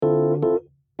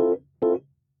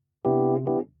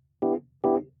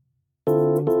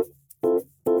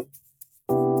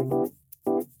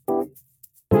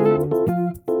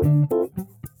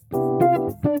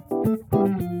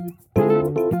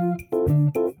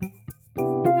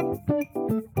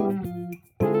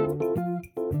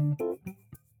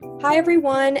Hi,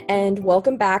 everyone, and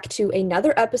welcome back to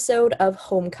another episode of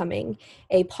Homecoming,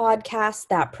 a podcast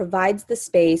that provides the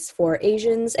space for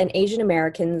Asians and Asian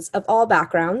Americans of all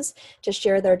backgrounds to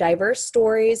share their diverse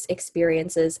stories,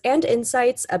 experiences, and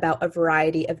insights about a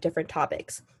variety of different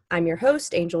topics. I'm your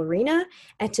host, Angel Rena,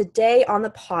 and today on the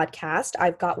podcast,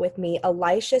 I've got with me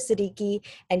Elisha Siddiqui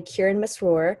and Kiran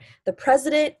Masroor, the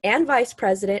president and vice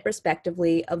president,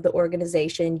 respectively, of the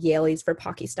organization Yaleys for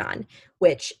Pakistan,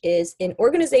 which is an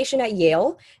organization at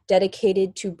Yale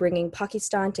dedicated to bringing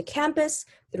Pakistan to campus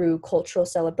through cultural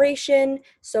celebration,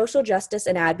 social justice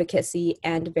and advocacy,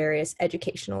 and various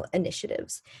educational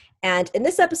initiatives. And in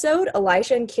this episode,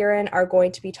 Elisha and Kiran are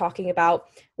going to be talking about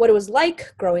what it was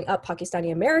like growing up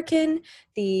Pakistani American,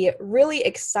 the really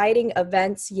exciting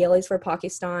events Yaleys for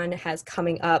Pakistan has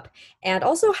coming up, and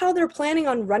also how they're planning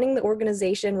on running the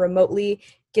organization remotely,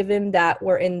 given that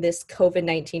we're in this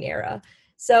COVID-19 era.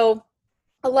 So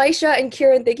Elisha and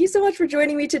Kiran, thank you so much for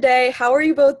joining me today. How are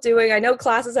you both doing? I know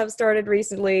classes have started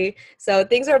recently, so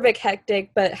things are a bit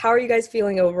hectic, but how are you guys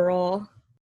feeling overall?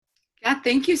 Yeah,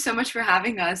 thank you so much for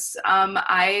having us.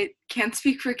 I can't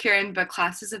speak for Kieran, but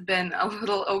classes have been a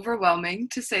little overwhelming,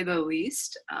 to say the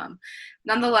least.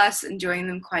 Nonetheless, enjoying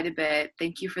them quite a bit.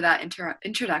 Thank you for that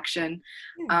introduction.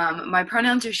 Yeah. My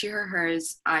pronouns are she, her,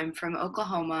 hers. I'm from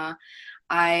Oklahoma.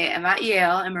 I am at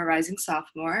Yale. I'm a rising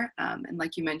sophomore. And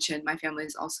like you mentioned, my family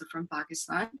is also from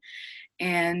Pakistan.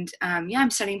 And yeah, I'm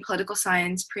studying political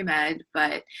science pre-med,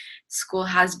 but school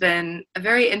has been a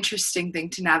very interesting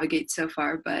thing to navigate so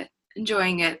far, but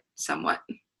enjoying it somewhat.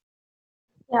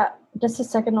 Yeah, just a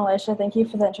second, Alicia. Thank you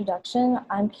for the introduction.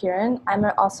 I'm Kieran.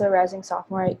 Also a rising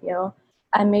sophomore at Yale.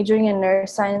 I'm majoring in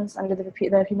neuroscience under the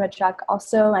pre-med track.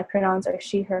 Also, my pronouns are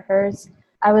she, her, hers.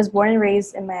 I was born and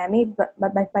raised in Miami, but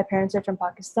my parents are from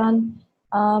Pakistan.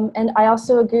 And I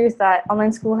also agree with that.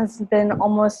 Online school has been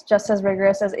almost just as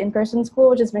rigorous as in-person school,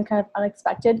 which has been kind of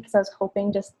unexpected because I was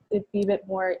hoping just it'd be a bit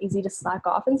more easy to slack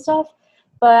off and stuff.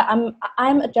 But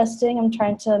I'm adjusting. I'm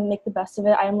trying to make the best of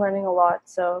it. I am learning a lot,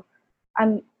 so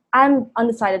I'm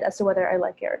undecided as to whether I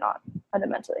like it or not,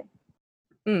 fundamentally.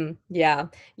 Yeah.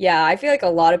 Yeah, I feel like a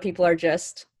lot of people are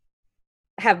just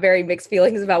have very mixed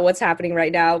feelings about what's happening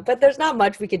right now, but there's not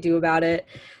much we could do about it.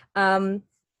 Um,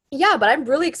 yeah, but I'm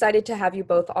really excited to have you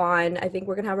both on. I think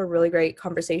we're going to have a really great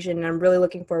conversation, and I'm really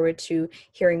looking forward to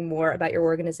hearing more about your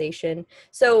organization.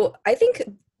 So I think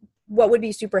what would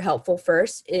be super helpful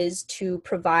first is to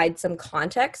provide some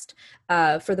context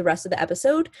for the rest of the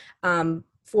episode.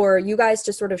 For you guys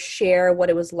to sort of share what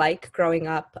it was like growing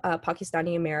up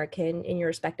Pakistani American in your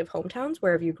respective hometowns,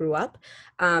 wherever you grew up.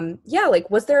 Yeah, like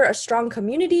was there a strong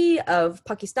community of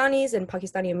Pakistanis and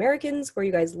Pakistani Americans where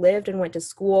you guys lived and went to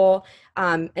school?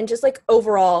 And just like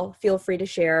overall, feel free to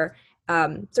share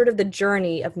sort of the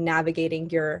journey of navigating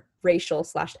your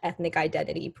racial/ethnic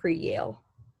identity pre-Yale.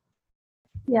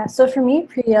 Yeah, so for me,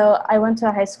 pre-Yale, I went to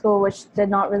a high school which did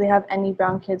not really have any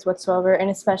brown kids whatsoever, and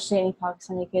especially any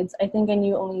Pakistani kids. I think I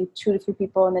knew only 2 to 3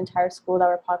 people in the entire school that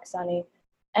were Pakistani.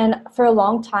 And for a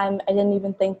long time, I didn't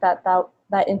even think that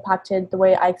impacted the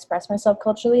way I expressed myself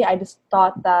culturally. I just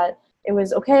thought that it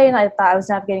was okay, and I thought I was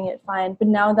navigating it fine. But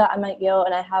now that I'm at Yale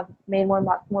and I have made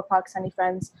more Pakistani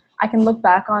friends, I can look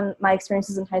back on my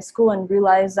experiences in high school and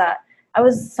realize that I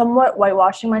was somewhat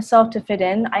whitewashing myself to fit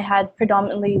in. I had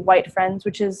predominantly white friends,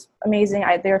 which is amazing.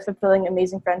 They were fulfilling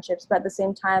amazing friendships, but at the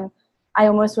same time, I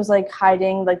almost was like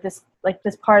hiding this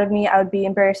part of me. I would be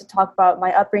embarrassed to talk about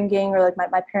my upbringing or like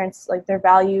my parents, like their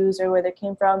values or where they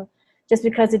came from, just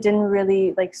because it didn't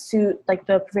really like suit like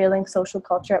the prevailing social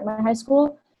culture at my high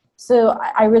school. So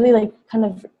I really like kind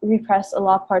of repressed a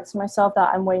lot of parts of myself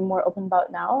that I'm way more open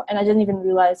about now, and I didn't even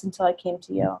realize until I came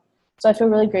to Yale. So I feel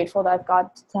really grateful that I've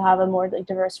got to have a more like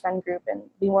diverse friend group and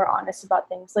be more honest about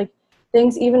things. Like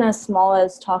things even as small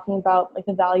as talking about like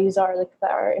the values are like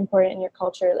that are important in your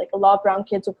culture. Like a lot of brown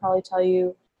kids will probably tell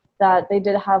you that they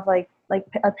did have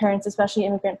parents, especially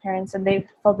immigrant parents, and they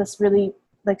felt this really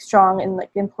like strong and like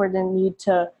important need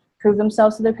to prove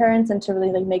themselves to their parents and to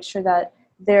really like make sure that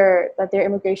their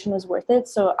immigration was worth it.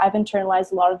 So I've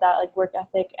internalized a lot of that like work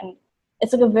ethic, and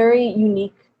it's like a very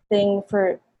unique thing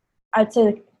for, I'd say,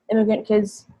 like immigrant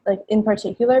kids like in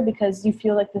particular, because you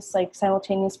feel like this like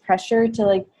simultaneous pressure to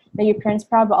like make your parents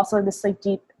proud, but also like, this like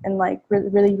deep and like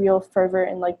really real fervor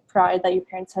and like pride that your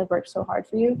parents have worked so hard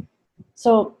for you.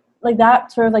 So like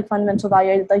that sort of like fundamental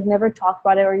value, I like never talked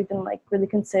about it or even like really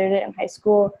considered it in high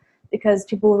school, because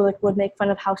people would make fun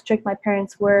of how strict my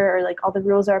parents were, or like all the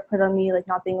rules that are put on me, like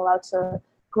not being allowed to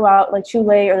go out like too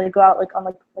late, or they go out like on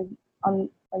like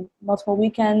multiple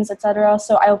weekends, etc.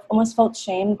 So I almost felt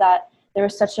shame that there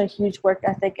was such a huge work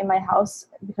ethic in my house,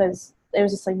 because it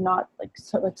was just like not like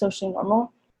socially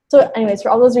normal. So anyways, for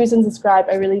all those reasons described,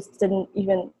 I really didn't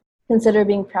even consider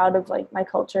being proud of like my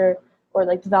culture or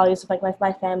like the values of like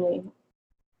my family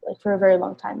like for a very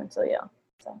long time until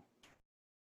so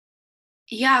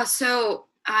Yeah, so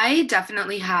I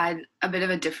definitely had a bit of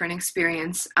a different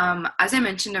experience. As I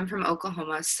mentioned, I'm from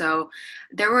Oklahoma, so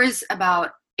there was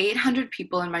about 800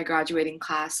 people in my graduating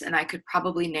class, and I could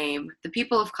probably name the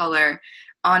people of color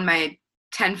on my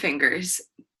 10 fingers.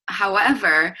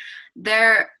 However,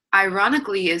 there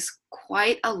ironically is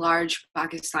quite a large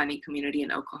Pakistani community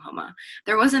in Oklahoma.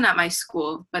 There wasn't at my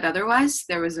school, but otherwise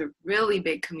there was a really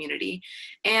big community.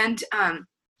 And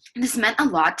this meant a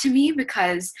lot to me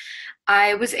because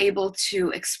I was able to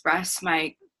express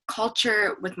my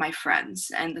culture with my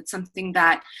friends, and it's something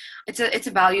that it's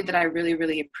a value that I really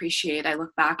really appreciate. I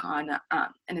look back on,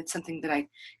 and it's something that I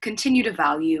continue to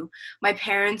value. My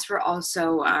parents were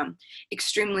also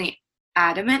extremely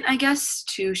adamant, I guess,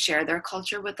 to share their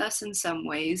culture with us in some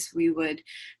ways. We would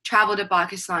travel to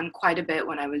Pakistan quite a bit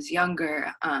when I was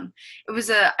younger.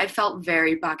 I felt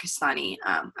very Pakistani.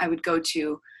 I would go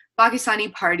to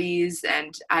Pakistani parties,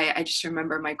 and I just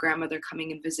remember my grandmother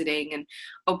coming and visiting and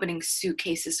opening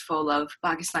suitcases full of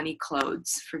Pakistani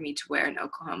clothes for me to wear in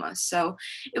Oklahoma. So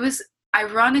it was,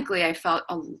 ironically, I felt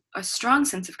a strong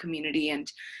sense of community.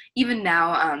 And even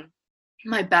now,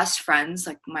 my best friends,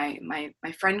 like my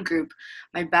friend group,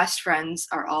 my best friends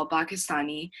are all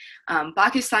Pakistani.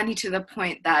 Pakistani to the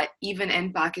point that even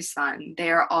in Pakistan,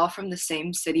 they are all from the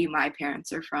same city my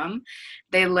parents are from.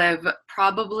 They live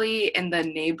probably in the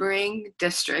neighboring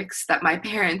districts that my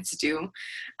parents do.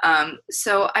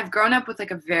 So I've grown up with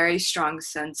like a very strong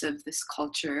sense of this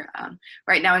culture.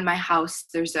 Right now in my house,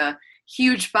 there's a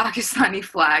huge Pakistani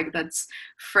flag that's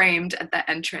framed at the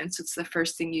entrance. It's the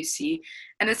first thing you see.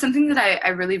 And it's something that I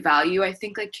really value. I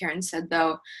think, like Karen said,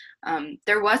 though,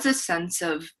 there was a sense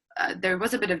of, there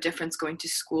was a bit of difference going to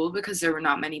school because there were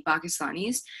not many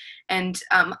Pakistanis. And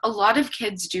a lot of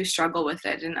kids do struggle with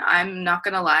it. And I'm not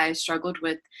going to lie, I struggled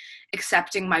with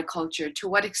accepting my culture. To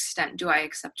what extent do I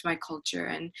accept my culture?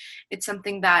 And it's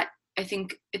something that I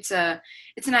think it's an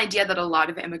idea that a lot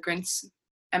of immigrant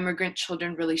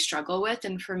children really struggle with.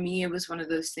 And for me, it was one of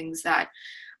those things that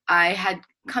I had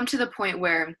come to the point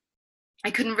where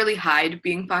I couldn't really hide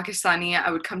being Pakistani.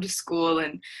 I would come to school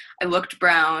and I looked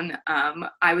brown.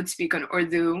 I would speak on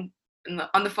Urdu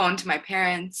on the phone to my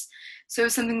parents. So it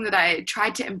was something that I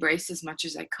tried to embrace as much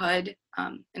as I could.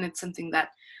 And it's something that,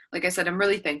 like I said, I'm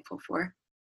really thankful for.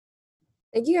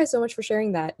 Thank you guys so much for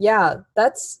sharing that. Yeah,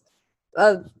 that's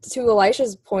to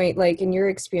Elisha's point, like in your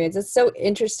experience, it's so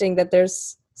interesting that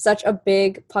there's such a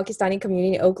big Pakistani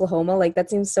community in Oklahoma. Like that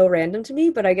seems so random to me,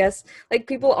 but I guess like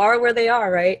people are where they are,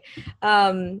 right?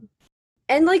 And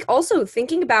like also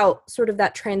thinking about sort of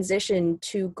that transition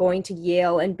to going to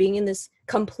Yale and being in this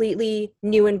completely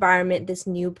new environment, this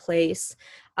new place.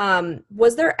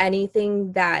 Was there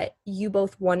anything that you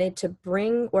both wanted to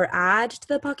bring or add to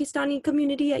the Pakistani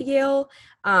community at Yale?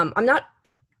 I'm not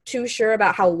too sure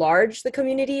about how large the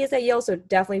community is at Yale, so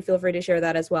definitely feel free to share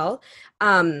that as well.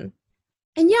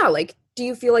 And yeah, like, do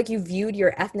you feel like you viewed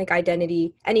your ethnic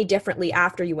identity any differently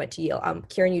after you went to Yale?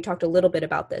 Kieran, you talked a little bit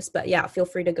about this, but yeah, feel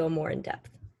free to go more in depth.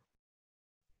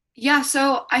 Yeah,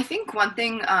 so I think one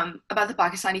thing about the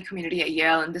Pakistani community at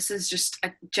Yale, and this is just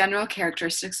a general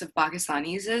characteristics of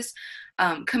Pakistanis, is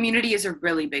community is a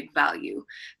really big value.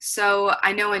 So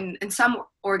I know in some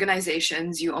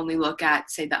organizations, you only look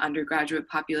at, say, the undergraduate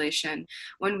population.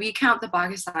 When we count the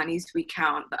Pakistanis, we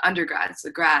count the undergrads,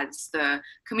 the grads, the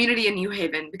community in New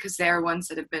Haven, because they're ones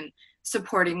that have been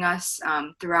supporting us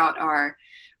throughout our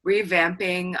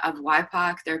revamping of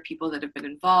YPOC. There are people that have been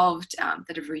involved,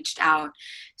 that have reached out.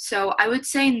 So I would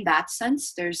say in that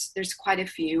sense, there's quite a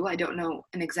few. I don't know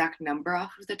an exact number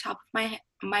off of the top of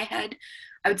my head.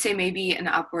 I would say maybe an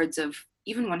upwards of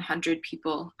even 100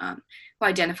 people who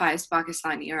identify as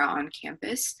Pakistani are on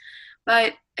campus.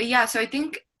 But yeah, so I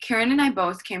think Karen and I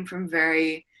both came from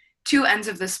very two ends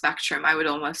of the spectrum, I would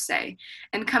almost say.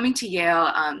 And coming to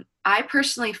Yale, I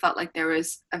personally felt like there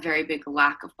was a very big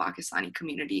lack of Pakistani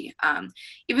community.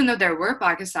 Even though there were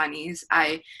Pakistanis,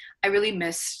 I really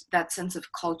missed that sense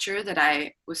of culture that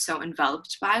I was so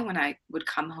enveloped by when I would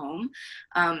come home.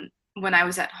 When I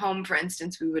was at home, for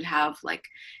instance, we would have like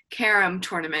carom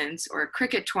tournaments or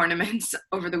cricket tournaments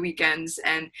over the weekends.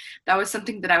 And that was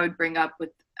something that I would bring up with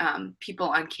people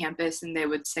on campus, and they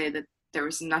would say that there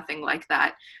was nothing like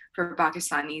that for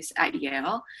Pakistanis at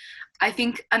Yale. I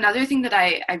think another thing that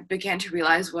I began to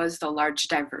realize was the large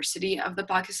diversity of the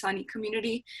Pakistani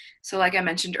community. So like I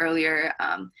mentioned earlier,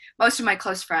 most of my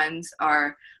close friends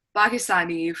are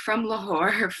Pakistani from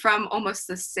Lahore, from almost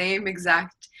the same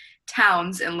exact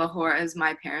towns in Lahore as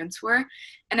my parents were.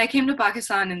 And I came to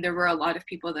Pakistan, and there were a lot of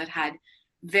people that had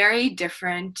very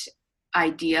different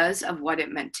ideas of what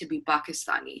it meant to be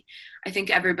Pakistani. I think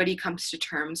everybody comes to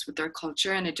terms with their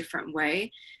culture in a different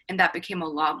way. And that became a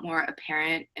lot more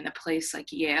apparent in a place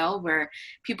like Yale, where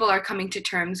people are coming to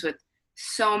terms with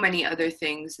so many other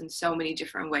things in so many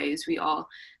different ways. We all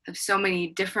have so many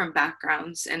different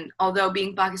backgrounds. And although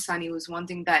being Pakistani was one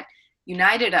thing that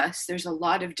united us, there's a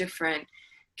lot of different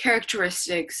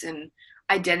characteristics and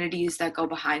identities that go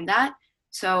behind that.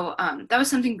 So that was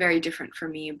something very different for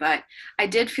me, but I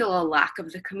did feel a lack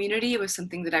of the community. It was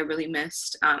something that I really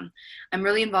missed. I'm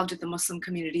really involved with the Muslim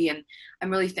community, and I'm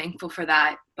really thankful for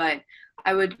that. But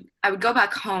I would go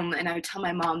back home, and I would tell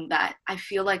my mom that I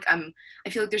feel like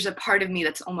there's a part of me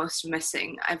that's almost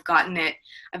missing. I've gotten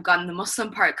the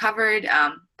Muslim part covered.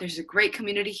 There's a great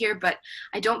community here, but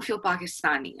I don't feel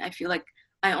Pakistani. I feel like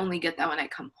I only get that when I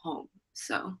come home.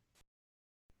 So.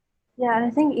 Yeah, and I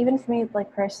think even for me,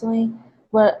 like personally,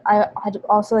 what I had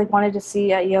also like wanted to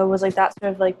see at Yale was like that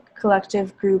sort of like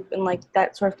collective group and like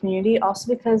that sort of community.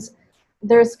 Also because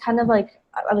there's kind of like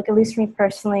at least for me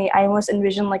personally, I almost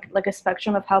envision like a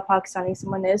spectrum of how Pakistani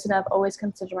someone is, and I've always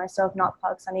considered myself not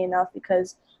Pakistani enough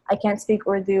because I can't speak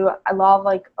Urdu. I love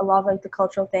like a lot of like the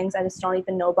cultural things. I just don't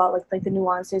even know about like the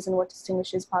nuances and what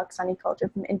distinguishes Pakistani culture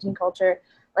from Indian culture.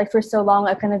 Like for so long,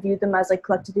 I kind of viewed them as like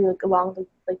collectively like along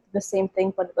the same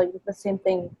thing, but like the same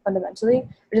thing fundamentally,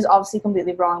 which is obviously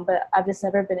completely wrong. But I've just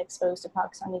never been exposed to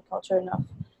Pakistani culture enough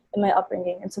in my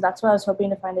upbringing, and so that's what I was hoping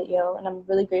to find at Yale. And I'm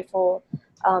really grateful.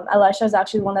 Elisha was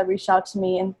actually the one that reached out to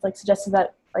me and like suggested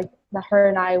that that her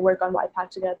and I work on YPAC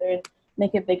together and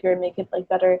make it bigger, make it like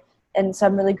better. And so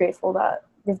I'm really grateful that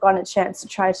we've gotten a chance to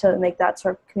try to make that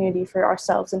sort of community for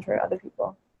ourselves and for other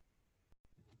people.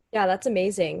 Yeah, that's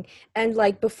amazing. And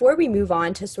like before we move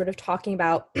on to sort of talking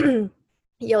about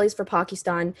Yelis for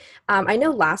Pakistan, I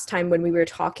know last time when we were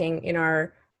talking in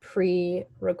our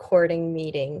pre-recording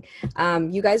meeting,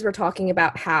 you guys were talking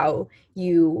about how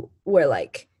you were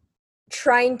like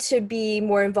trying to be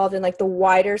more involved in like the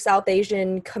wider South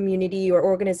Asian community or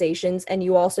organizations, and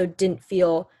you also didn't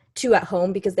feel too at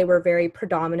home because they were very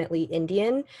predominantly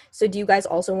Indian. So do you guys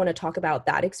also want to talk about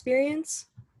that experience?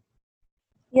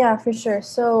 Yeah, for sure.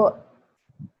 So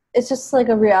it's just like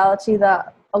a reality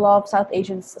that a lot of South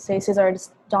Asian spaces are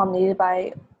just dominated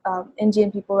by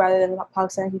Indian people rather than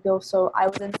Pakistani people. So I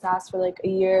was in SAS for like a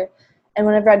year, and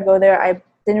whenever I'd go there, I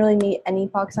didn't really meet any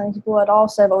Pakistani people at all.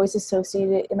 So I've always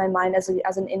associated it in my mind as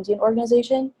an Indian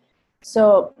organization.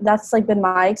 So that's like been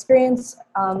my experience.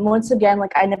 Once again,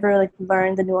 like I never like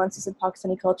learned the nuances of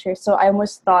Pakistani culture. So I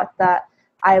almost thought that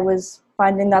I was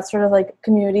finding that sort of like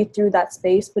community through that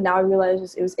space, but now I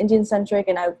realize it was Indian centric,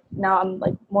 and I'm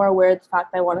like more aware of the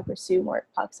fact that I want to pursue more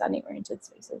Pakistani oriented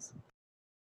spaces.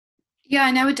 Yeah,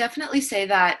 and I would definitely say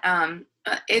that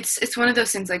it's one of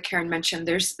those things like Karen mentioned.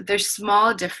 There's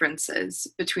small differences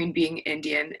between being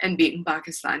Indian and being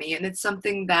Pakistani, and it's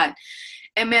something that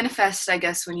it manifests, I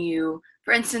guess, when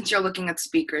for instance, you're looking at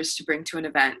speakers to bring to an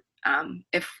event.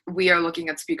 If we are looking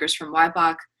at speakers from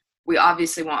YPAC, we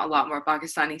obviously want a lot more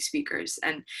Pakistani speakers.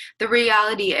 And the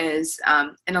reality is,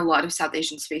 in a lot of South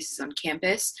Asian spaces on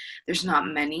campus, there's not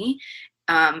many.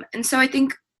 And so I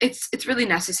think it's really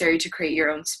necessary to create your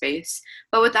own space.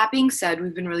 But with that being said,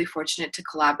 we've been really fortunate to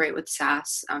collaborate with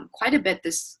SAS quite a bit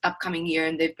this upcoming year,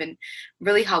 and they've been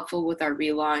really helpful with our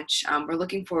relaunch. We're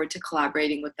looking forward to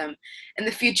collaborating with them in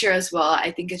the future as well.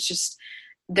 I think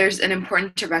there's an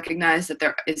important to recognize that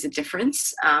there is a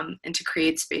difference and to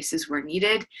create spaces where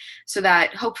needed so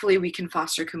that hopefully we can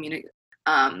foster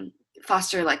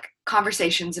like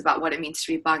conversations about what it means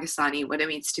to be Pakistani, what it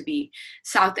means to be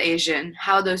South Asian,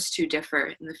 how those two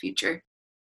differ in the future.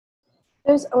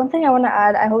 There's one thing I want to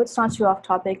add. I hope it's not too off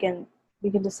topic and we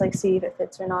can just like see if it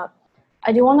fits or not.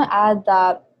 I do want to add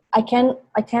that I can't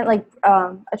like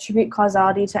attribute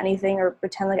causality to anything or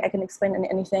pretend like I can explain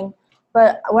anything.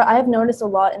 But what I've noticed a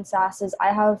lot in SAS is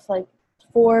I have like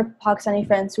 4 Pakistani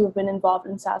friends who have been involved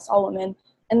in SAS, all women,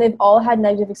 and they've all had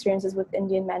negative experiences with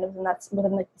Indian men within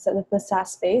like the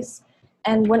SAS space.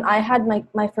 And when I had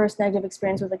my first negative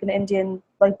experience with like an Indian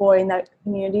like boy in that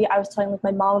community, I was telling like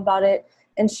my mom about it,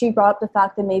 and she brought up the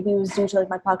fact that maybe it was due to like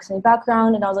my Pakistani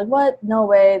background, and I was like, what? No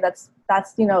way. That's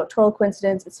total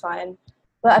coincidence. It's fine.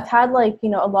 But I've had like a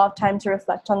lot of time to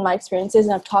reflect on my experiences,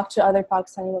 and I've talked to other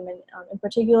Pakistani women in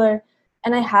particular.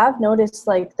 And I have noticed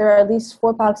like there are at least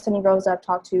 4 Pakistani girls that I've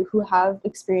talked to who have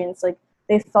experienced like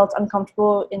they felt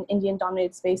uncomfortable in Indian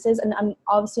dominated spaces. And I'm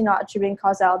obviously not attributing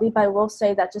causality, but I will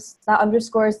say that just that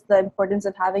underscores the importance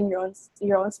of having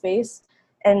your own space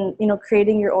and, you know,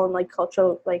 creating your own like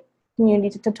cultural like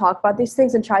community to talk about these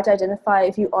things and try to identify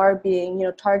if you are being, you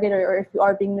know, targeted or if you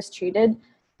are being mistreated.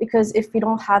 Because if you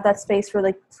don't have that space for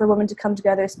like for women to come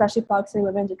together, especially Pakistani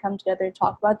women to come together and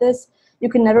talk about this, you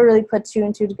can never really put two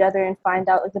and two together and find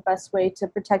out like the best way to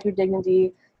protect your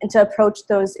dignity and to approach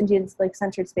those Indian like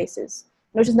centered spaces.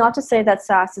 Which is not to say that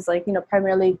SAS is like, you know,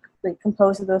 primarily like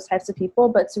composed of those types of people,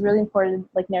 but it's a really important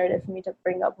like narrative for me to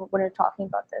bring up when we're talking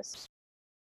about this.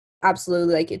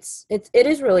 Absolutely. Like it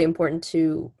is really important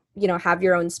to, you know, have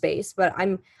your own space, but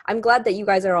I'm glad that you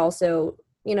guys are also,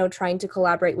 you know, trying to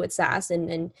collaborate with SAS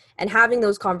and having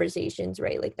those conversations,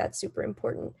 right? Like that's super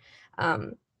important.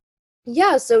 Um,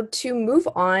 yeah, so to move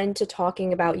on to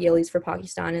talking about Yalis for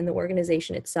Pakistan and the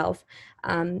organization itself,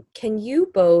 can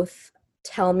you both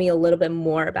tell me a little bit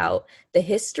more about the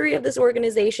history of this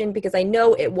organization? Because I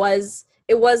know it was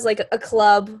like a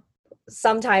club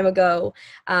some time ago,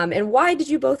 and why did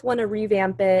you both want to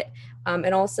revamp it?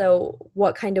 And also,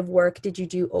 what kind of work did you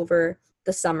do over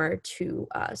the summer to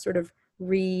sort of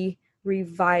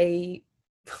revive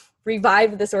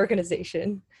revive this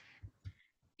organization?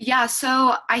 Yeah,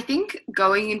 so I think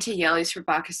going into Yalis for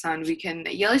Pakistan,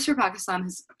 Yalis for Pakistan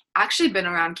has actually been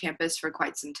around campus for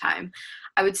quite some time.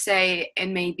 I would say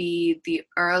in maybe the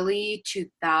early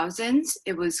 2000s,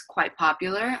 it was quite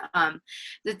popular.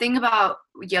 The thing about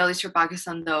Yalis for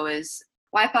Pakistan, though, is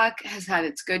YPAC has had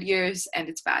its good years and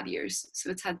its bad years. So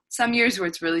it's had some years where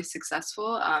it's really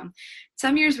successful,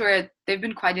 some years where they've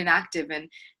been quite inactive. And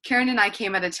Karen and I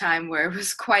came at a time where it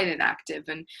was quite inactive,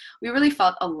 and we really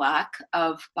felt a lack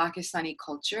of Pakistani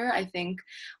culture. I think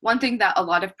one thing that a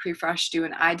lot of pre-fresh do,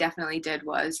 and I definitely did,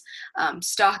 was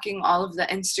stalking all of the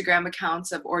Instagram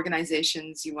accounts of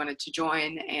organizations you wanted to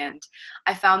join. And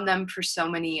I found them for so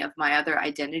many of my other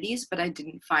identities, but I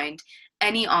didn't find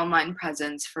any online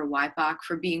presence for YPAC,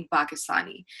 for being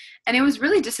Pakistani. And it was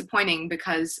really disappointing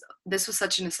because this was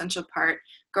such an essential part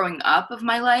growing up of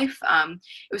my life. It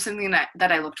was something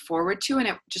that I looked forward to, and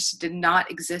it just did not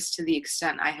exist to the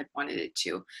extent I had wanted it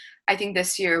to. I think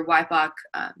this year YPAC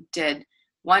did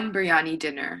one biryani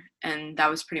dinner, and that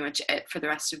was pretty much it for the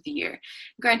rest of the year.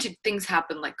 Granted, things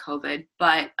happened like COVID,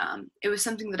 but it was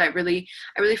something that I really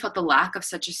felt the lack of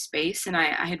such a space, and I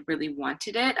had really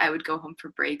wanted it. I would go home for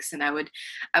breaks, and I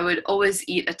would always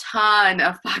eat a ton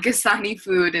of Pakistani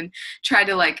food and try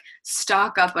to like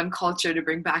stock up on culture to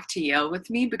bring back to Yale with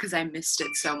me because I missed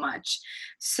it so much.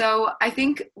 So I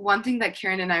think one thing that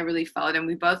Karen and I really felt, and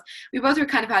we both were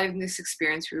kind of having this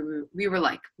experience where we were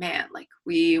like, man, like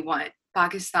we want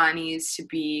Pakistanis to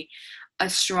be a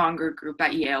stronger group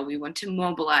at Yale. We want to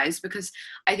mobilize because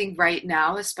I think right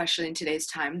now, especially in today's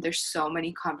time, there's so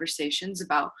many conversations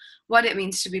about what it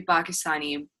means to be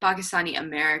Pakistani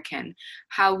American,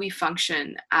 how we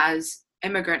function as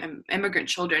immigrant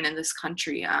children in this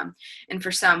country, and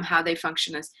for some, how they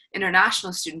function as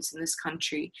international students in this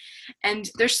country. And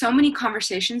there's so many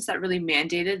conversations that really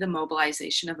mandated the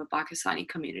mobilization of a Pakistani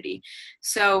community.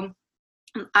 So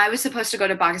I was supposed to go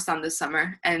to Pakistan this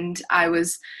summer, and I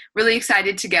was really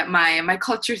excited to get my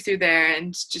culture through there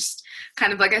and just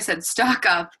kind of, like I said, stock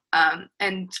up.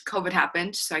 And COVID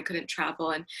happened, so I couldn't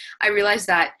travel. And I realized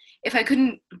that if I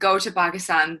couldn't go to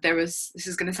Pakistan, this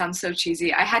is going to sound so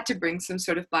cheesy, I had to bring some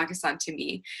sort of Pakistan to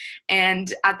me.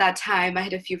 And at that time, I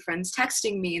had a few friends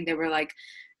texting me, and they were like,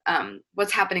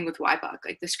 what's happening with YPAC?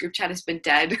 Like, this group chat has been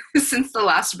dead since the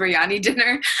last biryani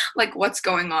dinner. Like, what's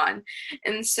going on?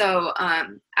 And so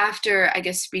after, I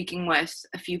guess, speaking with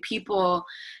a few people,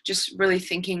 just really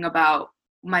thinking about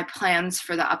my plans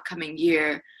for the upcoming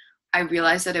year, I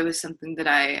realized that it was something that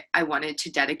I wanted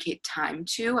to dedicate time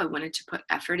to. I wanted to put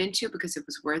effort into because it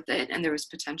was worth it and there was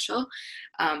potential.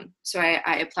 So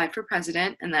I applied for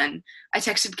president, and then I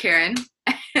texted Karen,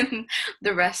 and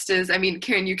the rest is, I mean,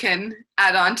 Karen, you can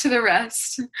add on to the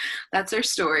rest. That's our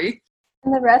story.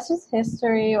 And the rest is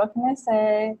history. What can I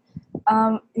say?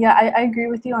 Yeah, I agree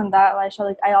with you on that, Elisha.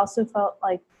 Like, I also felt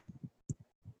like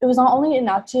it was not only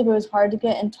inactive, it was hard to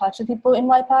get in touch with people in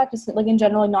YPAC, just like in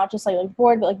general, like, not just like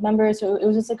board, but like members. So it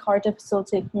was just like hard to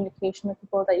facilitate communication with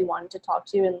people that you wanted to talk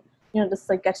to and, you know, just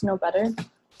like get to know better.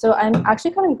 So I'm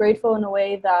actually kind of grateful in a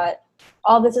way that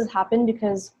all this has happened,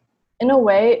 because in a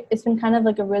way it's been kind of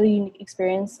like a really unique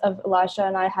experience of Elisha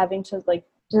and I having to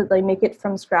make it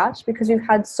from scratch, because we've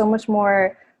had so much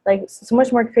more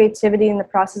creativity in the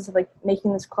process of like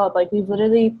making this club. Like, we've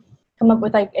literally come up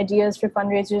with like ideas for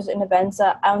fundraisers and events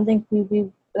that I don't think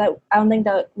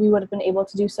that we would have been able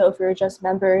to do so if we were just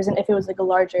members and if it was like a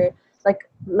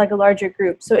larger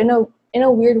group. So in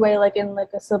a weird way, like in like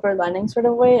a silver lining sort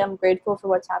of way, I'm grateful for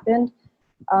what's happened.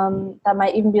 That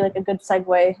might even be like a good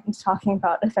segue into talking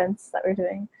about events that we're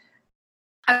doing.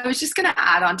 I was just going to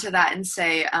add on to that and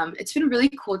say it's been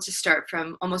really cool to start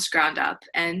from almost ground up.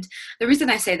 And the reason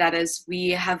I say that is we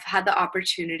have had the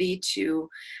opportunity to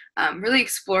really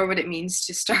explore what it means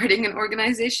to starting an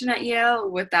organization at Yale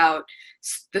without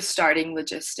the starting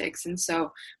logistics. And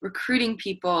so recruiting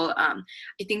people, I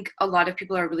think a lot of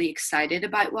people are really excited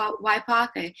about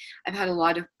YPOC. I've had a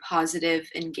lot of positive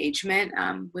engagement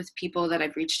with people that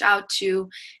I've reached out to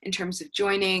in terms of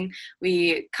joining.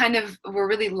 We're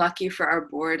really lucky for our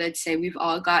board. I'd say we've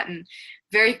all gotten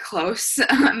very close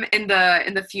in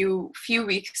the few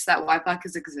weeks that YPOC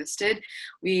has existed.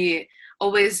 We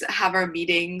always have our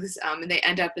meetings and they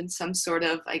end up in some sort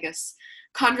of, I guess,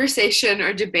 conversation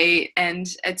or debate, and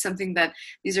it's something that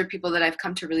these are people that I've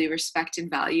come to really respect and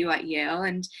value at Yale.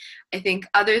 And I think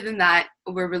other than that,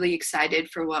 we're really excited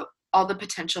for what all the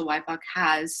potential YPOC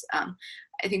has.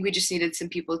 I think we just needed some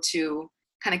people to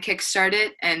kind of kickstart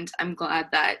it, and I'm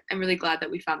really glad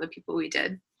that we found the people we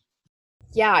did.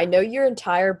 Yeah, I know your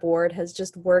entire board has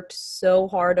just worked so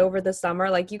hard over the summer.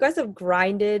 Like, you guys have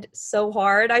grinded so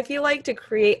hard, I feel like, to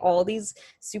create all these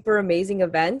super amazing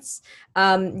events.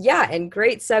 Yeah, and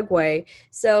great segue.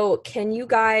 So can you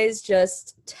guys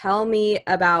just tell me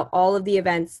about all of the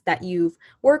events that you've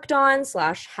worked on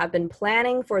 / have been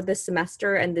planning for this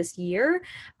semester and this year?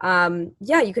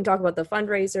 Yeah, you can talk about the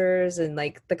fundraisers and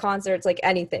like the concerts, like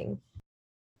anything.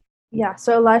 Yeah,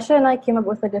 so Elisha and I came up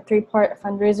with like a 3-part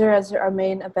fundraiser as our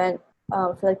main event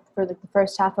for the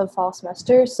first half of fall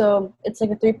semester. So it's like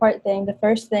a 3-part thing. The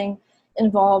first thing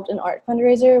involved an art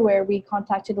fundraiser where we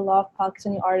contacted a lot of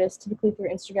Pakistani artists, typically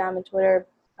through Instagram and Twitter,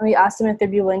 and we asked them if they'd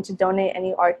be willing to donate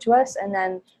any art to us. And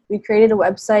then we created a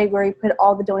website where we put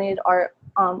all the donated art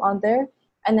on there.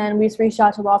 And then we just reached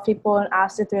out to a lot of people and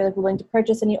asked if they're like willing to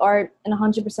purchase any art. And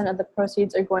 100% of the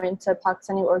proceeds are going to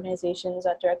Pakistani organizations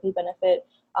that directly benefit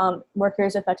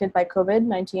workers affected by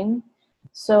COVID-19.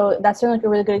 So that's been like a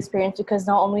really good experience because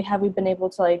not only have we been able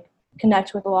to like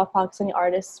connect with a lot of Pakistani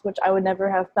artists, which I would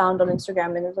never have found on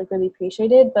Instagram and like really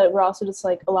appreciated, but we're also just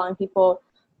like allowing people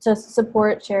to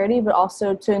support charity, but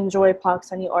also to enjoy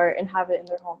Pakistani art and have it in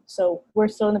their home. So we're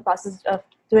still in the process of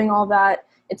doing all that.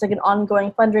 It's like an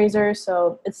ongoing fundraiser,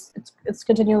 so it's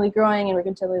continually growing, and we're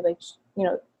continually like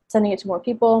sending it to more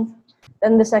people.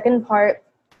 Then the second part,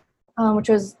 which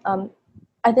was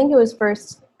I think it was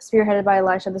first spearheaded by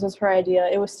Elisha. This was her idea.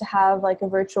 It was to have like a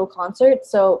virtual concert.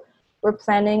 So we're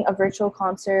planning a virtual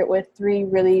concert with 3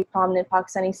 really prominent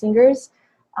Pakistani singers.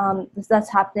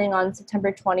 That's happening on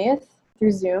September 20th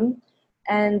through Zoom.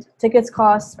 And tickets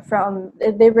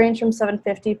they range from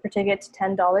 $7.50 per ticket to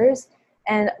 $10.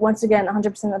 And once again,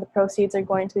 100% of the proceeds are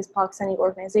going to these Pakistani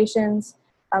organizations.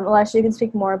 Elisha, you can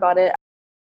speak more about it.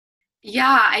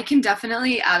 Yeah, I can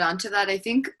definitely add on to that. I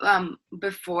think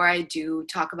before I do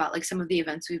talk about like some of the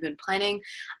events we've been planning,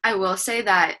 I will say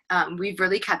that we've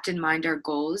really kept in mind our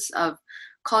goals of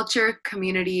culture,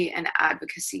 community, and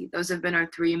advocacy. Those have been our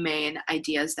 3 main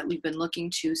ideas that we've been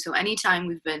looking to. So anytime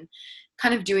we've been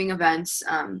kind of doing events,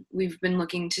 we've been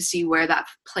looking to see where that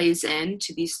plays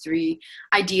into these 3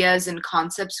 ideas and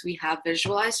concepts we have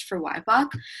visualized for YPOC.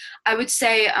 I would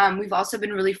say we've also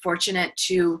been really fortunate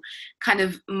to kind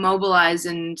of mobilize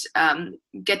and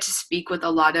get to speak with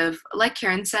a lot of, like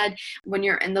Karen said, when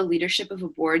you're in the leadership of a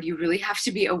board, you really have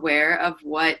to be aware of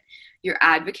what you're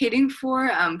advocating for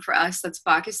us, that's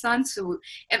Pakistan. So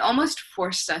it almost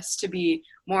forced us to be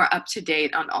more up to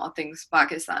date on all things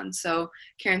Pakistan. So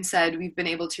Karen said we've been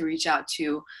able to reach out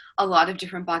to a lot of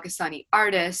different Pakistani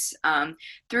artists.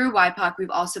 Through YPOC,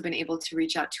 we've also been able to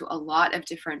reach out to a lot of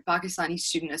different Pakistani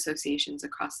student associations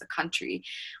across the country.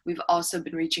 We've also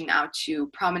been reaching out to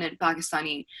prominent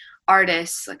Pakistani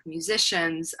artists, like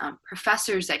musicians,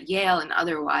 professors at Yale and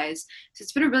otherwise. So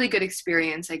it's been a really good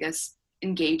experience, I guess,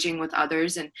 engaging with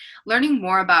others and learning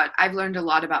more I've learned a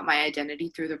lot about my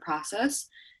identity through the process.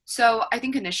 So I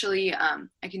think initially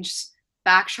I can just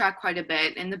backtrack quite a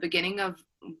bit. In the beginning of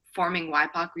forming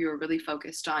YPOC, we were really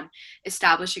focused on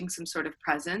establishing some sort of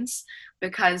presence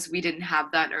because we didn't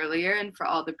have that earlier. And for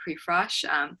all the pre-fresh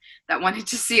that wanted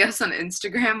to see us on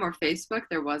Instagram or Facebook,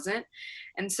 there wasn't.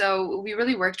 And so we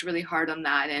really worked really hard on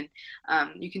that. And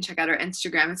you can check out our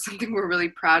Instagram. It's something we're really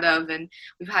proud of. And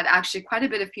we've had actually quite a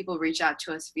bit of people reach out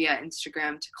to us via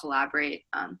Instagram to collaborate.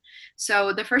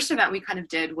 So the first event we kind of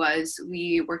did was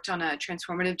we worked on a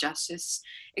transformative justice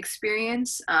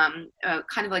experience, kind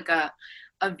of like a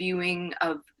viewing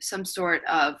of some sort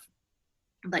of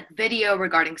like video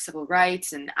regarding civil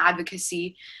rights and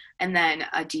advocacy, and then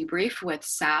a debrief with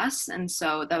SAS. And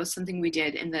so that was something we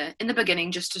did in the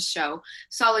beginning just to show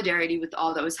solidarity with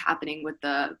all that was happening with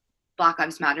the Black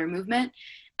Lives Matter movement.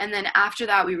 And then after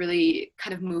that, we really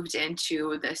kind of moved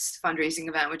into this fundraising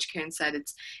event, which Karen said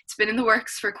it's been in the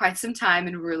works for quite some time,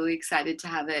 and we're really excited to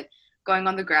have it going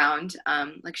on the ground.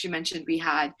 Like she mentioned, we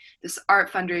had this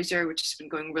art fundraiser, which has been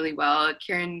going really well.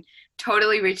 Karen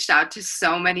totally reached out to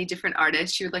so many different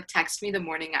artists. She would like text me the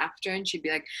morning after, and she'd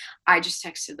be like, I just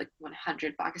texted like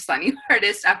 100 Pakistani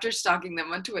artists after stalking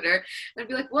them on Twitter. And I'd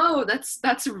be like, whoa,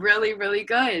 that's really, really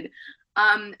good.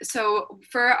 So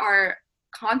for our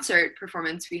concert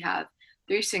performance, we have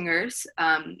 3 singers.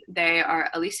 They are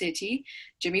Ali Sethi,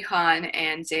 Jimmy Khan,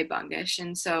 and Zaib Bangish.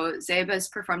 And so Zaib has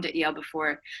performed at Yale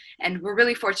before, and we're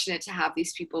really fortunate to have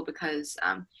these people because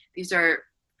these are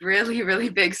really, really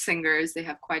big singers. They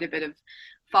have quite a bit of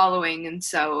following. And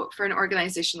so for an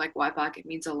organization like YPAC, it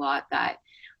means a lot that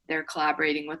they're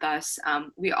collaborating with us.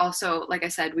 We also, like I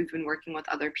said, we've been working with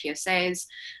other PSAs,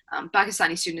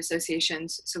 Pakistani student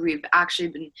associations. So we've actually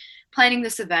been planning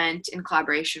this event in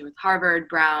collaboration with Harvard,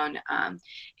 Brown,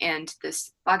 and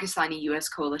this Pakistani US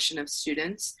Coalition of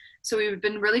Students. So we've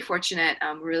been really fortunate.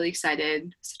 We're really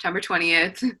excited. September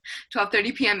 20th,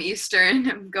 12:30 p.m.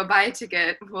 Eastern. Go buy a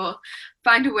ticket. We'll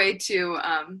find a way to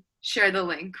share the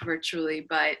link virtually,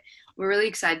 but we're really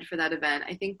excited for that event.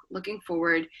 I think looking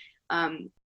forward,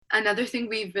 another thing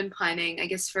we've been planning, I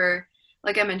guess for,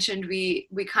 like I mentioned, we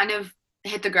kind of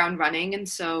hit the ground running. And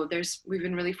so we've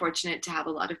been really fortunate to have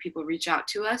a lot of people reach out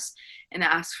to us and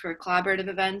ask for collaborative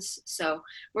events. So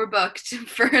we're booked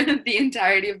for the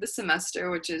entirety of the semester,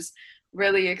 which is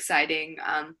really exciting.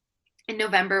 In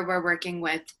November, we're working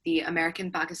with the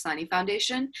American Pakistani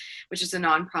Foundation, which is a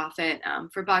nonprofit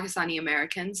for Pakistani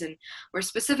Americans. And we're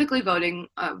specifically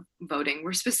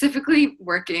we're specifically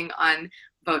working on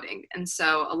voting. And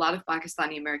so a lot of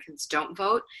Pakistani Americans don't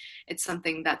vote. It's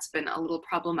something that's been a little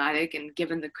problematic, and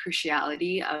given the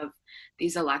cruciality of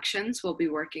these elections, we'll be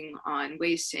working on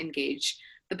ways to engage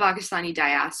the Pakistani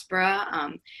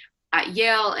diaspora at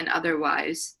Yale and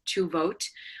otherwise to vote.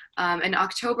 In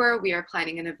October, we are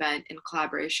planning an event in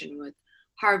collaboration with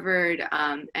Harvard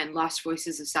and Lost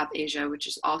Voices of South Asia, which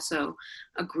is also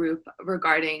a group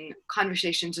regarding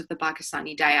conversations with the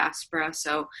Pakistani diaspora.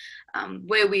 So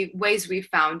ways we've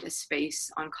found a space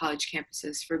on college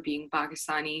campuses for being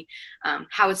Pakistani,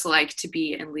 how it's like to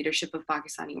be in leadership of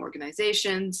Pakistani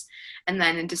organizations. And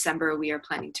then in December, we are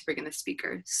planning to bring in a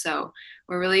speaker. So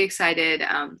we're really excited.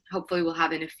 Hopefully we'll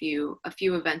have in a few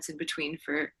events in between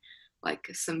for like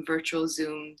some virtual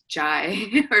Zoom chai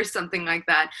or something like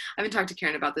that. I haven't talked to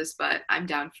Karen about this, but I'm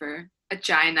down for a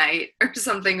chai night or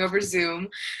something over Zoom.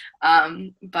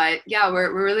 But yeah,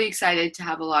 we're really excited to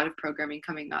have a lot of programming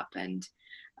coming up, and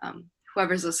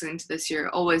whoever's listening to this, you're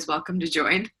always welcome to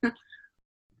join.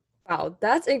 Wow,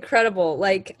 that's incredible.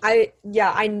 Like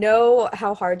I know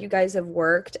how hard you guys have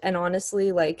worked, and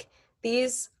honestly, like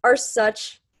these are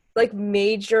such like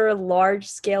major large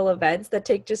scale events that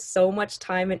take just so much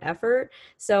time and effort.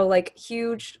 So like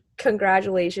huge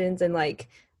congratulations, and like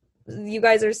you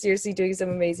guys are seriously doing some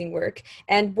amazing work.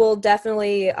 And we'll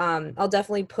definitely I'll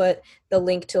definitely put the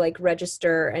link to like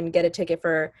register and get a ticket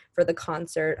for the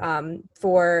concert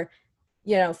for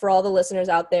for all the listeners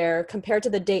out there. Compared to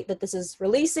the date that this is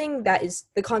releasing, that is,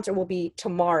 the concert will be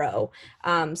tomorrow.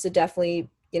 So definitely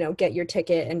get your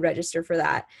ticket and register for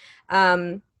that.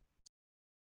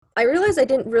 I realized I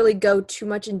didn't really go too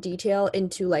much in detail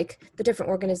into like the different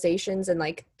organizations and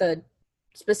like the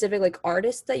specific like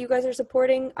artists that you guys are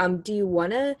supporting. Do you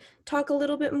want to talk a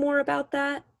little bit more about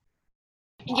that?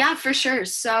 Yeah, for sure.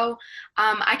 So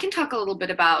I can talk a little bit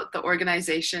about the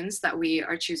organizations that we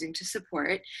are choosing to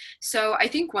support. So I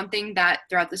think one thing that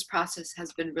throughout this process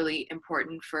has been really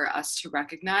important for us to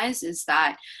recognize is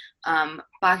that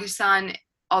Pakistan,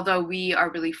 although we are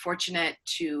really fortunate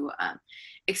to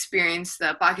experience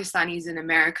the Pakistanis in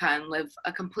America and live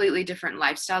a completely different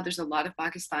lifestyle, there's a lot of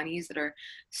Pakistanis that are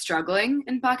struggling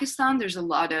in Pakistan. There's a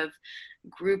lot of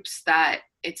groups that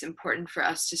it's important for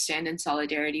us to stand in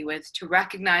solidarity with, to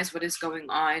recognize what is going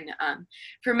on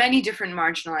for many different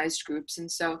marginalized groups.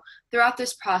 And so throughout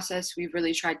this process, we've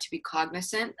really tried to be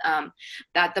cognizant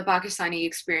that the Pakistani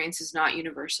experience is not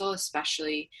universal,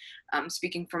 especially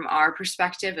speaking from our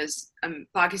perspective as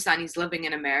Pakistanis living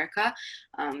in America.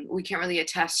 We can't really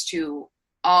attest to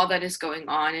all that is going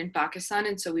on in Pakistan.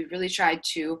 And so we've really tried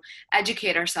to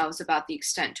educate ourselves about the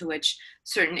extent to which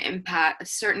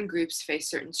certain groups face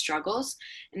certain struggles.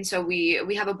 And so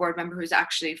we have a board member who's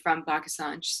actually from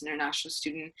Pakistan. She's an international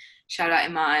student. Shout out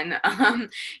Iman.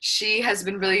 She has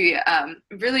been really,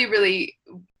 really,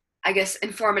 I guess,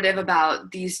 informative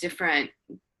about these different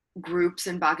groups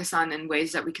in Pakistan and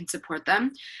ways that we can support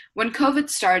them. When COVID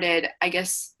started, I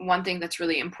guess one thing that's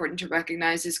really important to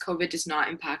recognize is COVID does not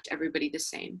impact everybody the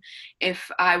same. If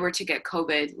I were to get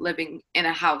COVID living in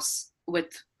a house with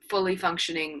fully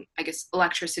functioning, I guess,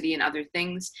 electricity and other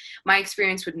things, my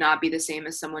experience would not be the same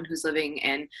as someone who's living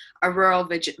in a rural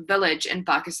village in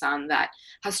Pakistan that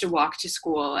has to walk to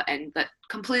school and that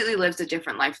completely lives a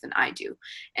different life than I do.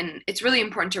 And it's really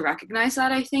important to recognize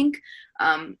that, I think.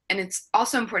 And it's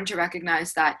also important to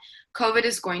recognize that COVID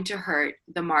is going to hurt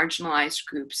the marginalized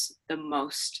groups the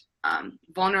most.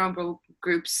 Vulnerable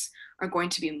groups are going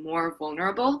to be more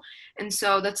vulnerable. And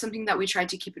so that's something that we tried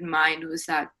to keep in mind, was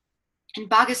that in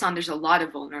Pakistan, there's a lot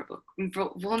of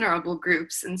vulnerable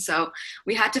groups, and so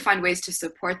we had to find ways to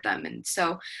support them. And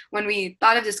so when we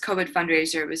thought of this COVID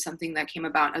fundraiser, it was something that came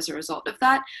about as a result of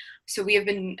that. So we have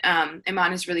been,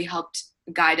 Iman has really helped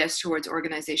guide us towards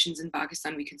organizations in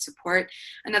Pakistan we can support.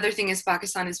 Another thing is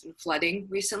Pakistan has been flooding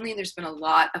recently. There's been a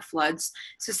lot of floods,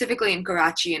 specifically in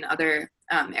Karachi and other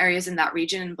areas in that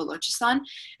region in Balochistan.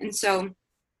 And so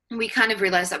we kind of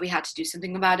realized that we had to do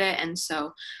something about it. And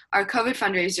so our COVID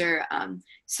fundraiser,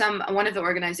 one of the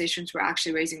organizations we're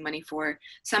actually raising money for,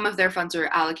 some of their funds are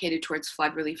allocated towards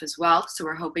flood relief as well. So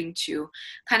we're hoping to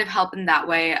kind of help in that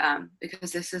way,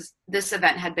 because this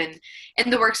event had been in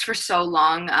the works for so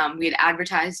long. We had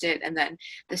advertised it, and then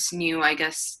this new, I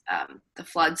guess, the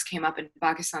floods came up in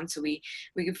Pakistan. So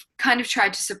we've kind of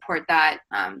tried to support that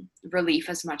relief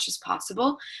as much as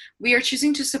possible. We are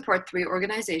choosing to support 3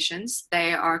 organizations.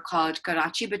 They are called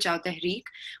Karachi Bachao Tehreek,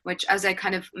 which, as I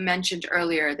kind of mentioned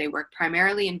earlier, they work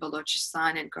primarily in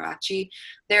Balochistan and Karachi.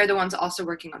 They're the ones also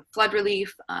working on flood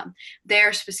relief.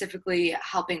 They're specifically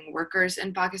helping workers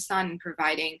in Pakistan and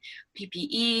providing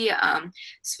PPE,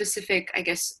 specific, I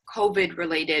guess,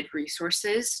 COVID-related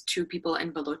resources to people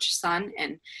in Balochistan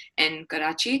and in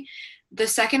Karachi. The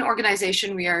second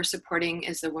organization we are supporting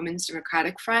is the Women's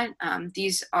Democratic Front.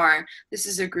 This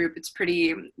is a group, it's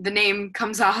pretty, the name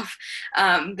comes off,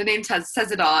 the name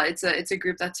says it all. It's a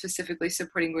group that's specifically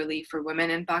supporting relief for women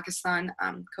in Pakistan,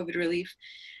 COVID relief.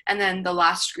 And then the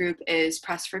last group is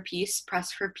Press for Peace.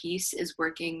 Press for Peace is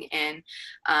working in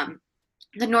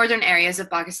the northern areas of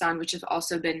Pakistan, which have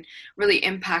also been really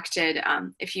impacted.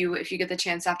 If you get the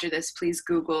chance after this, please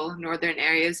Google northern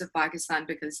areas of Pakistan,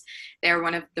 because they're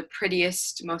one of the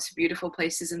prettiest, most beautiful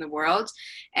places in the world.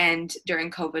 And during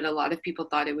COVID, a lot of people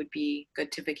thought it would be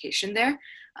good to vacation there,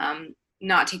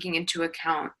 not taking into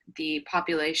account the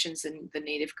populations and the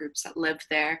native groups that live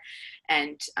there,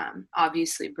 and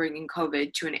obviously bringing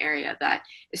COVID to an area that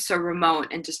is so remote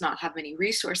and does not have any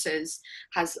resources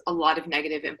has a lot of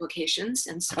negative implications.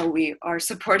 And so we are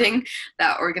supporting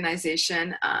that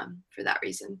organization for that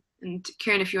reason. And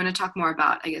Kieran, if you want to talk more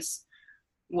about, I guess,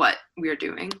 what we're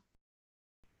doing.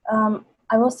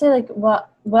 I will say, like, what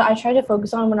I tried to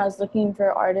focus on when I was looking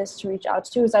for artists to reach out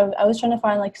to is I was trying to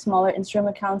find like smaller Instagram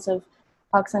accounts of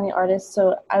Pakistani artists.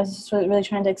 So I was just really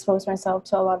trying to expose myself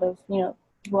to a lot of,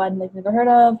 people I'd like never heard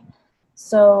of.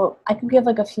 So I could give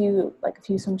a few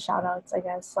some shout outs, I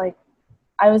guess. Like,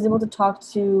 I was able to talk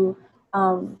to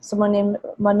someone named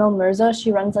Manal Mirza.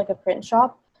 She runs like a print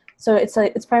shop. So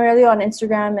it's primarily on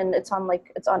Instagram,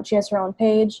 and she has her own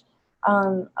page.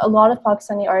 A lot of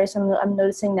Pakistani artists I'm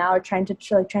noticing now are trying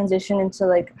to transition into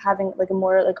like having like a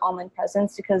more like online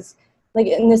presence, because like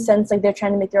in this sense, like they're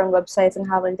trying to make their own websites and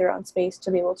have like their own space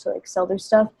to be able to like sell their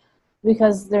stuff,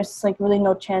 because there's like really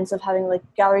no chance of having like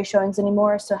gallery showings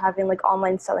anymore. So having like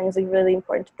online selling is like really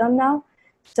important to them now.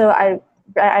 So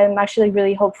I'm actually like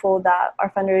really hopeful that our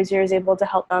fundraiser is able to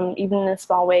help them, even in a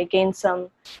small way, gain some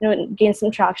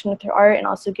traction with their art, and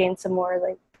also gain some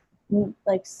more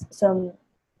like some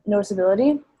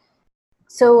noticeability.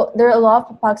 So there are a lot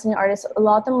of Pakistani artists. A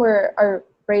lot of them are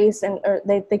raised or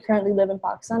they currently live in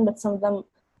Pakistan, but some of them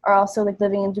are also like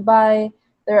living in Dubai.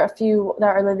 There are a few that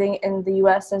are living in the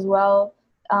US as well.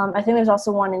 I think there's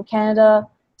also one in Canada.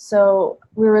 So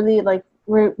we're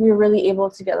really able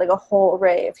to get like a whole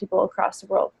array of people across the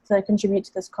world to contribute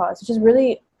to this cause, which is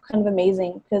really kind of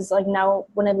amazing, because like now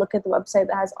when I look at the website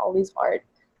that has all these art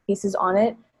pieces on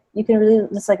it, you can really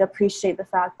just like appreciate the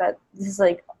fact that this is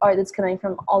like art that's coming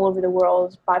from all over the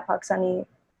world by Pakistani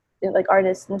like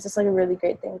artists, and it's just like a really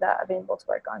great thing that I've been able to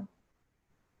work on.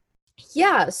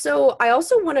 Yeah, so I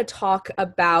also want to talk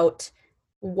about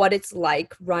what it's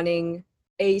like running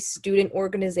a student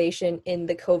organization in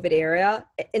the COVID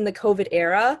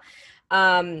era,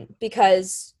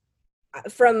 because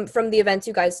from the events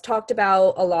you guys talked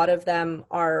about, a lot of them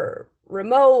are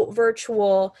remote,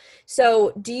 virtual.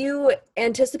 So do you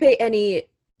anticipate any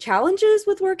challenges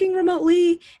with working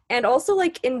remotely? And also,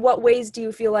 like, in what ways do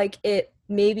you feel like it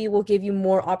maybe will give you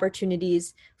more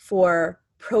opportunities for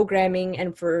programming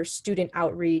and for student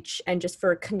outreach and just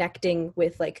for connecting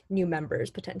with like new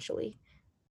members potentially?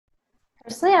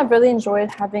 Personally, I've really enjoyed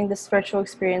having this virtual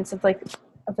experience of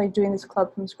doing this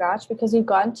club from scratch, because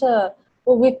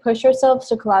we've pushed ourselves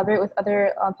to collaborate with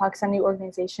other Pakistani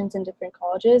organizations in different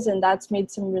colleges, and that's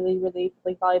made some really really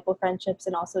like valuable friendships,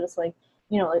 and also just like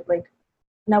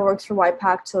networks for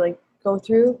YPAC to like go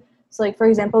through. So like for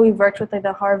example, we've worked with like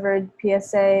the Harvard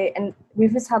PSA, and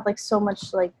we've just had like so much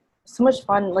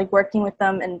fun like working with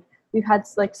them, and we've had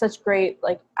like such great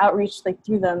like outreach like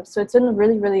through them. So it's been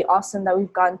really really awesome that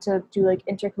we've gotten to do like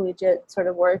intercollegiate sort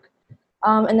of work.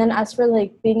 And then as for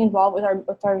like being involved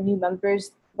with our new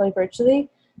members like virtually,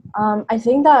 I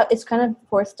think that it's kind of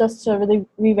forced us to really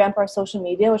revamp our social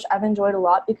media, which I've enjoyed a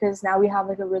lot, because now we have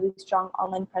like a really strong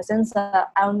online presence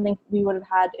that I don't think we would have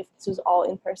had if this was all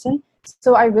in person.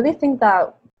 So I really think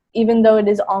that even though it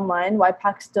is online,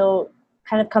 YPAC still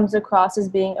kind of comes across as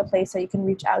being a place that you can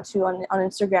reach out to on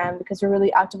Instagram, because we're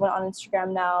really active on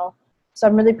Instagram now. So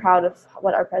I'm really proud of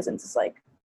what our presence is like.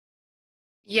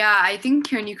 Yeah, I think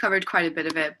Kieran, you covered quite a bit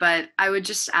of it, but I would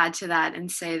just add to that and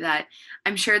say that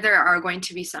I'm sure there are going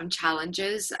to be some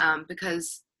challenges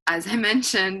because, as I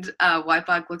mentioned,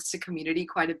 YPOC looks to community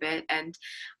quite a bit, and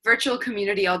virtual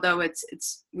community, although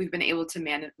we've been able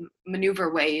to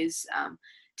maneuver ways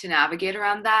to navigate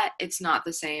around that, it's not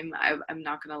the same. I'm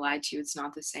not going to lie to you, it's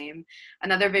not the same.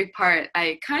 Another big part,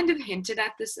 I kind of hinted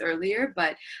at this earlier,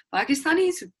 but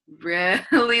Pakistanis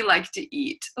really like to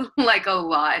eat, like a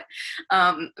lot.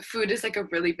 Food is like a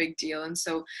really big deal. And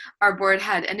so our board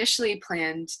had initially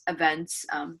planned events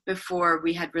before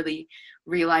we had really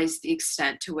realized the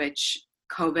extent to which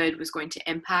COVID was going to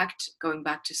impact going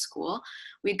back to school.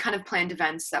 We'd kind of planned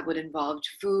events that would involve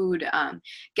food,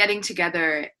 getting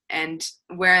together and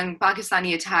wearing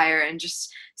Pakistani attire and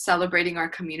just celebrating our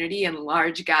community in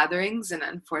large gatherings. And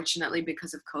unfortunately,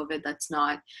 because of COVID, that's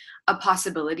not a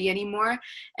possibility anymore.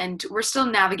 And we're still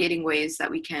navigating ways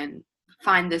that we can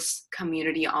find this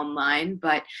community online.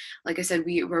 But like I said,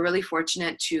 we're really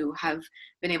fortunate to have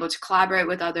been able to collaborate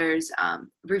with others,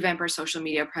 revamp our social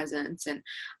media presence. And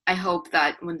I hope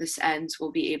that when this ends,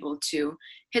 we'll be able to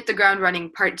hit the ground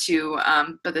running part 2,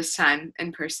 but this time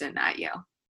in person at Yale.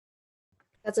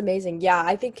 That's amazing. Yeah,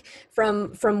 I think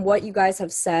from what you guys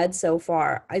have said so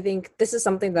far, I think this is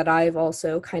something that I've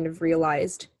also kind of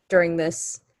realized during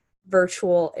this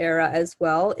virtual era as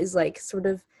well, is like sort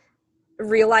of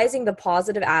realizing the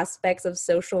positive aspects of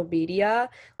social media.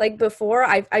 Like before,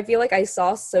 I feel like I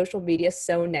saw social media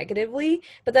so negatively,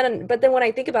 but then when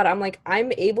I think about it, I'm like,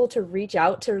 I'm able to reach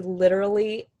out to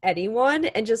literally anyone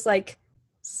and just like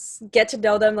get to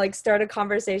know them, like start a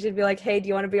conversation, be like, hey, do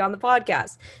you want to be on the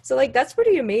podcast? So like that's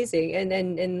pretty amazing.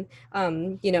 And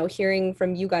you know, hearing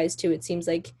from you guys too, it seems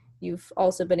like you've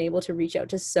also been able to reach out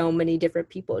to so many different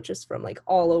people just from like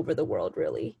all over the world,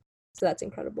 really. So that's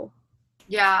incredible.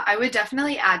 Yeah, I would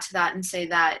definitely add to that and say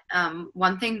that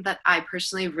one thing that I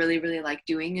personally really, really like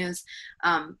doing is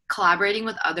collaborating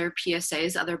with other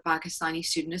PSAs, other Pakistani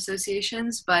student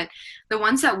associations, but the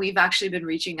ones that we've actually been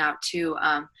reaching out to,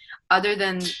 other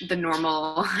than the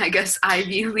normal, I guess,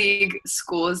 Ivy League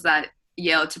schools that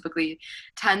Yale typically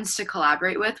tends to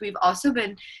collaborate with. We've also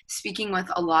been speaking with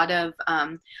a lot of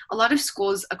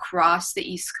schools across the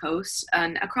East Coast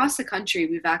and across the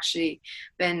country.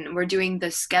 We're doing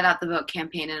this Get Out the Vote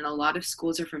campaign, and a lot of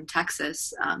schools are from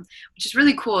Texas, which is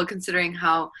really cool considering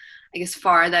how, I guess,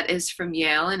 far that is from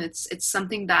Yale. And it's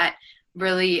something that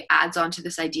really adds on to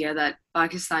this idea that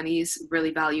Pakistanis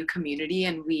really value community,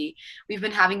 and we've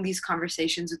been having these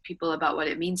conversations with people about what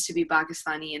it means to be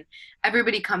Pakistani, and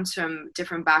everybody comes from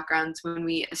different backgrounds. When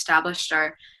we established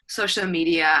our social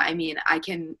media, I mean, I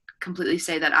can completely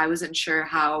say that I wasn't sure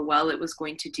how well it was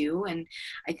going to do, and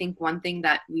I think one thing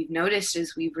that we've noticed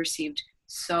is we've received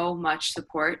so much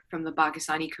support from the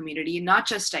Pakistani community, not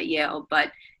just at Yale,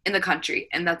 but in the country.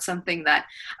 And that's something that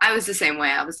I was the same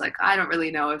way. I was like, I don't really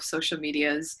know if social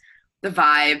media is the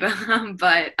vibe,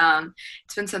 but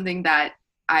it's been something that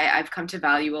I've come to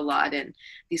value a lot. And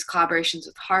these collaborations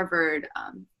with Harvard,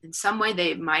 in some way,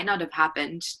 they might not have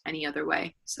happened any other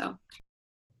way. So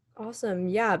Awesome.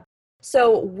 Yeah.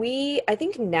 So I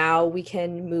think now we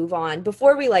can move on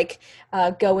before we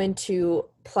go into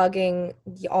plugging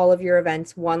all of your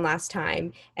events one last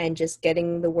time and just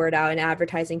getting the word out and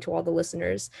advertising to all the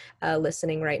listeners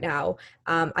listening right now.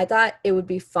 I thought it would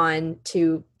be fun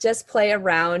to just play a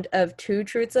round of 2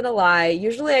 truths and a lie.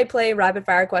 Usually I play rapid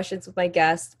fire questions with my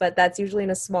guests, but that's usually in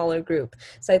a smaller group.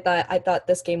 So I thought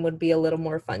this game would be a little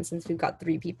more fun since we've got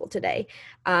 3 people today.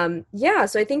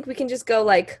 So I think we can just go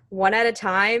like one at a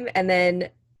time, and then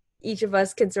each of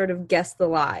us can sort of guess the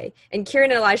lie. And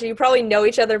Kieran and Elijah, you probably know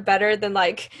each other better than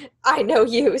like I know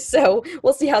you. So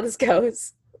we'll see how this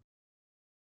goes.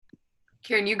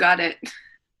 Kieran, you got it.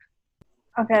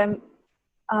 Okay.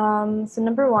 So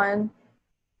number 1,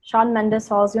 Shawn Mendes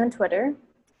follows you on Twitter.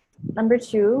 Number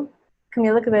 2,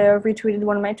 Camila Cabello retweeted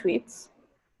one of my tweets.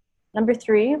 Number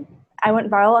 3, I went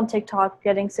viral on TikTok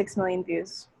getting 6 million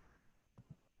views.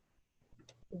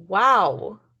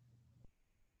 Wow.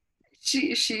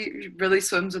 She really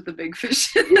swims with the big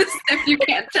fish in this, if you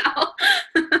can't tell.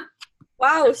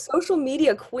 Wow, social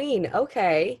media queen.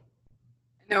 Okay.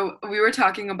 No, we were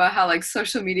talking about how like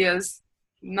social media is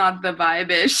not the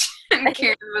vibe-ish, and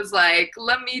Karen was like,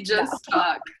 "Let me just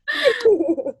talk."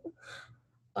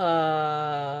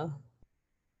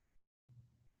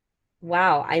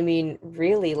 Wow. I mean,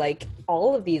 really, like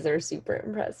all of these are super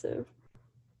impressive.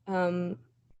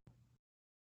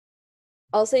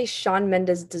 I'll say Shawn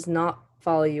Mendes does not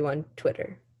follow you on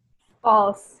Twitter.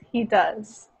 False. He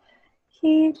does.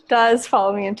 He does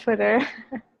follow me on Twitter.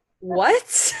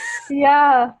 What?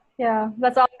 Yeah.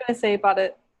 That's all I'm going to say about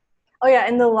it. Oh, yeah,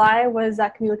 and the lie was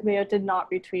that Camila Cabello did not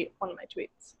retweet one of my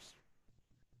tweets.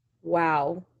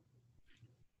 Wow.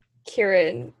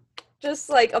 Kieran, just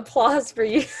like applause for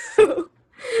you.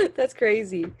 That's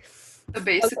crazy. So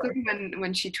basically,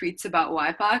 when she tweets about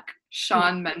WIPOC,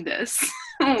 Shawn Mendes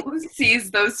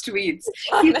sees those tweets.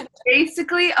 He's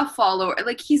basically a follower.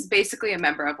 Like, he's basically a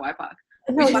member of WIPOC.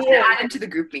 No, We just add him to the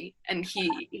group meet, and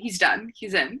he's done.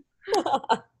 He's in.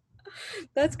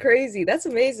 That's crazy. That's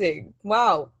amazing.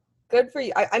 Wow. Good for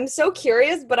you. I'm so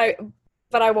curious, but I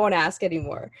won't ask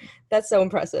anymore. That's so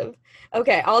impressive.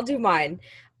 Okay, I'll do mine.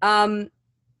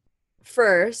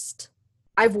 First,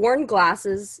 I've worn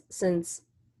glasses since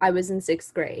I was in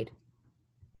 6th grade.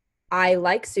 I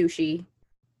like sushi,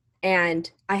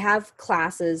 and I have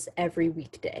classes every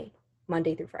weekday,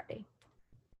 Monday through Friday.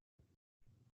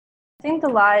 I think the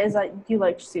lie is that you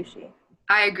like sushi.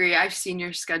 I agree. I've seen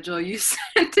your schedule. You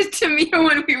sent it to me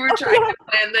when we were trying to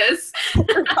plan this.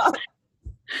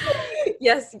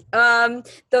 Yes.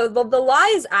 The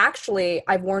lie is actually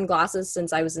I've worn glasses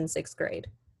since I was in 6th grade.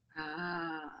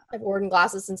 I've worn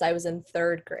glasses since I was in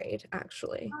 3rd grade,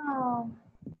 actually. Oh.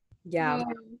 Yeah.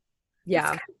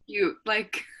 Yeah. It's cute.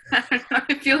 Like, I don't know.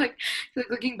 I feel like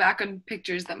looking back on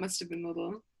pictures, that must have been a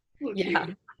little Yeah.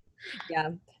 cute.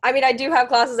 Yeah. I mean, I do have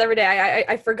classes every day.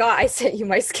 I forgot I sent you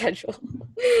my schedule.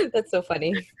 That's so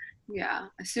funny. Yeah.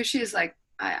 Sushi is like,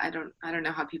 I don't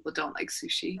know how people don't like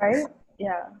sushi. Right?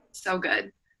 Yeah. So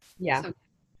good. Yeah. So,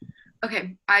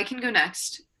 okay, I can go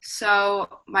next. So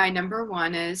my number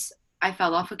 1 is I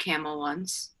fell off a camel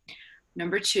once.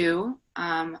 Number 2,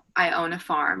 I own a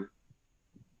farm.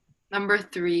 Number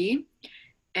 3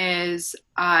 is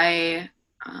I've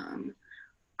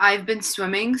been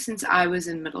swimming since I was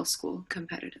in middle school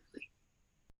competitively.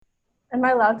 Am I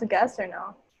allowed to guess or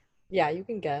no? Yeah, you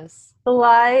can guess. The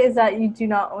lie is that you do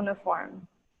not own a farm.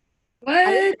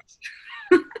 What?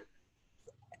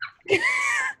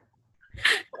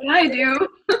 I do.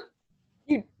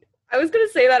 I was gonna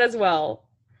say that as well.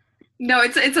 No,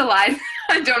 it's a lie.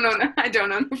 I don't own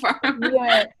a farm.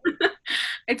 Yeah.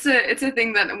 It's a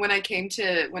thing that when I came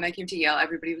to Yale,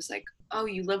 everybody was like, "Oh,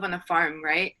 you live on a farm,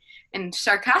 right?" And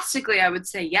sarcastically, I would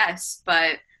say yes,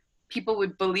 but people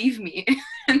would believe me,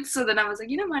 and so then I was like,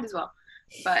 might as well.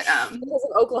 But Because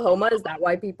of Oklahoma, is that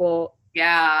why people?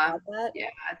 yeah, That? yeah,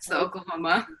 it's the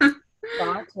Oklahoma.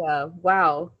 Gotcha.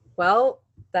 Wow. Well,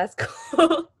 that's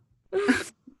cool.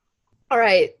 All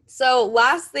right. So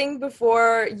last thing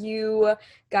before you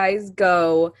guys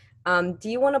go, do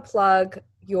you want to plug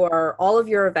all of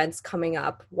your events coming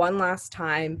up one last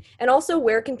time? And also,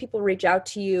 where can people reach out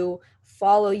to you,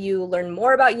 follow you, learn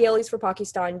more about Yaleys for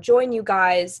Pakistan, join you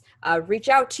guys, reach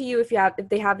out to you if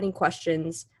they have any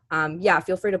questions?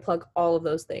 Feel free to plug all of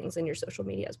those things in your social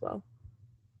media as well.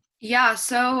 Yeah,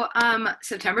 so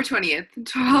September 20th,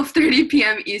 12:30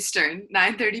 p.m. Eastern,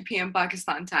 9:30 p.m.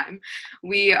 Pakistan time,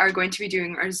 we are going to be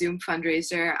doing our Zoom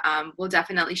fundraiser. We'll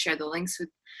definitely share the links with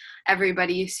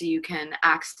everybody so you can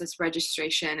access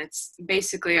registration. It's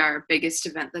basically our biggest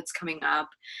event that's coming up.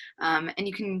 And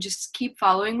you can just keep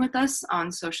following with us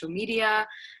on social media.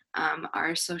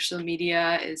 Our social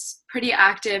media is pretty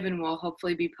active, and we'll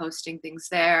hopefully be posting things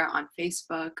there on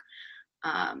Facebook.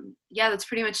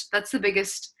 That's the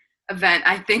biggest event.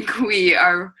 I think we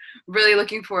are really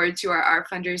looking forward to our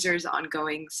fundraisers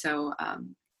ongoing, so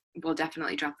we'll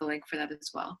definitely drop the link for that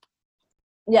as well.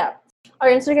 Yeah, our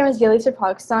Instagram is Yaleys for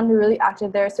Pakistan. We're really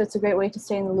active there, so it's a great way to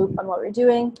stay in the loop on what we're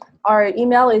doing. Our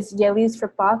email is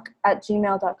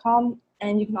yaleysforpak@gmail.com,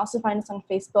 and you can also find us on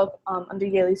Facebook under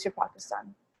Yaleys for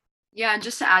Pakistan. Yeah, and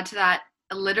just to add to that,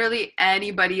 literally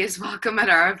anybody is welcome at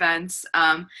our events.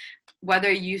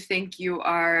 Whether you think you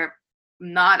are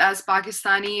not as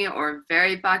Pakistani or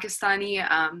very Pakistani,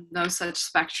 no such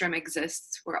spectrum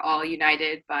exists. We're all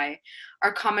united by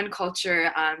our common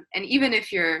culture. And even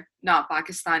if you're not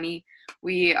Pakistani,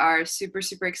 we are super,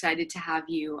 super excited to have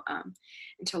you and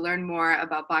to learn more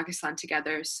about Pakistan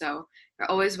together. So you're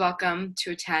always welcome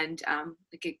to attend.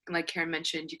 Like Karen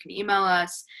mentioned, you can email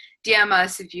us, DM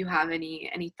us if you have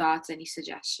any thoughts, any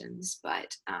suggestions.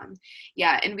 But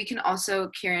yeah, and we can also,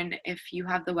 Karen, if you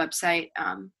have the website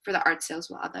for the art sales,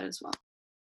 we'll add that as well.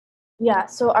 Yeah,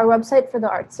 so our website for the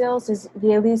art sales is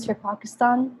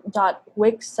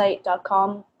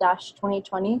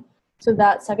wixsite.com/2020. So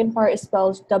that second part is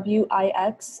spelled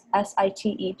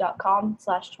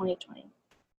WIXSITE.com/2020.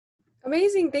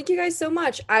 Amazing. Thank you guys so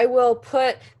much. I will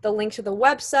put the link to the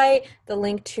website, the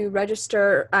link to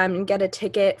register and get a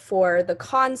ticket for the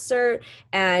concert,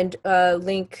 and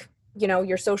link,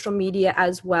 your social media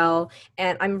as well.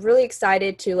 And I'm really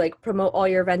excited to like promote all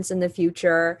your events in the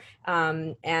future,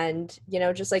 and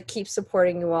just like keep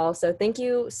supporting you all. So thank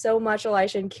you so much,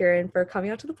 Elisha and Kieran, for coming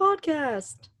out to the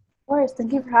podcast. Of course.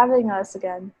 Thank you for having us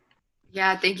again.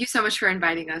 Yeah, thank you so much for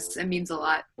inviting us. It means a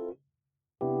lot.